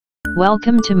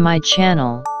Welcome to my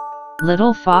channel,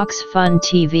 Little Fox Fun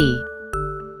TV.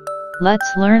 Let's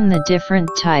learn the different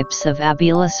types of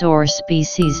Abelisaur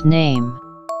species name.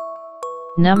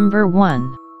 Number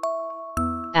 1.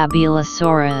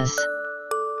 Abelisaurus.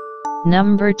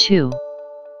 Number 2.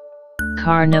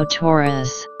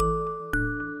 Carnotaurus.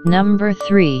 Number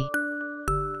 3.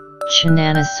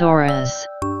 Dinosaurs.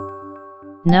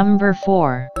 Number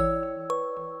 4.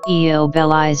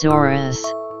 Abelisaurus.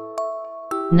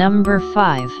 Number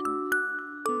 5.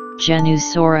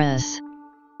 Dinosaurs.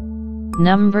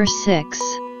 Number 6.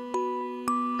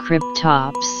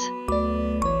 Cryptops.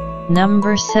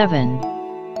 Number 7.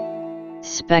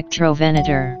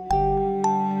 Spectrovenator.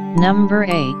 Number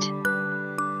 8.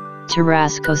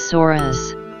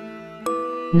 Tarascosaurus.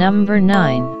 Number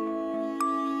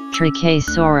 9.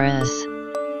 Trichasaurus.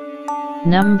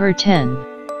 Number 10.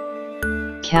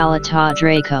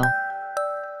 Calatadraco.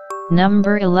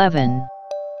 Number 11.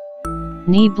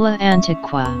 Nebula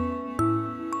antiqua.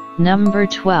 Number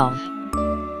 12.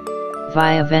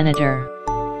 Viavenator.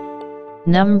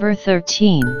 Number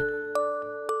 13.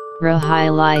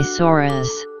 Rahilisaurus.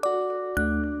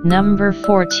 Number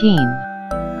 14.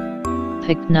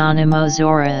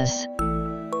 Picnonomosaurus.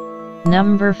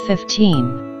 Number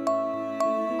 15.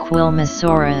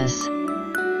 Quilmosaurus.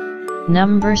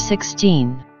 Number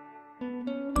 16.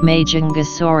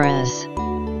 Majungasaurus.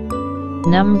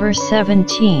 Number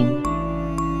 17.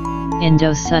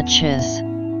 Indosuchus.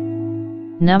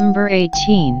 Number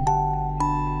 18.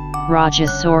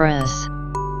 Rajasaurus.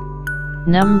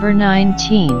 Number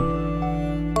 19.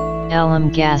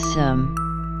 Elmgasum.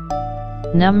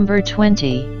 Number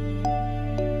 20.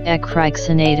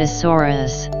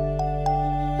 Ecryxenatosaurus.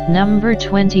 Number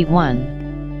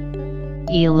 21.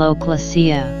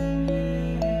 Eloclasia.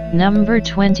 Number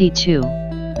 22.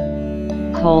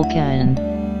 Colcan.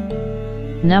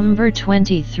 Number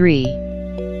 23.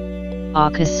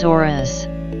 Aucasaurus.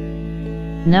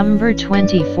 Number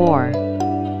 24.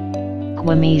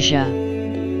 Quimesia.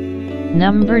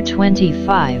 Number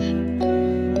 25.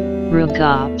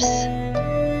 Rugops.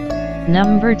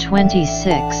 Number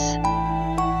 26.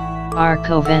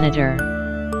 Arcovenator.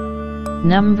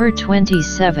 Number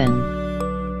 27.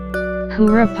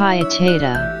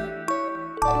 Curopyetata.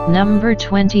 Number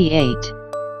 28.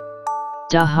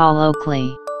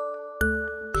 Daholocli.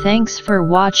 Thanks for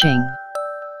watching.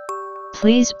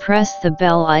 Please press the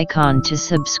bell icon to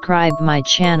subscribe my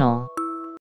channel.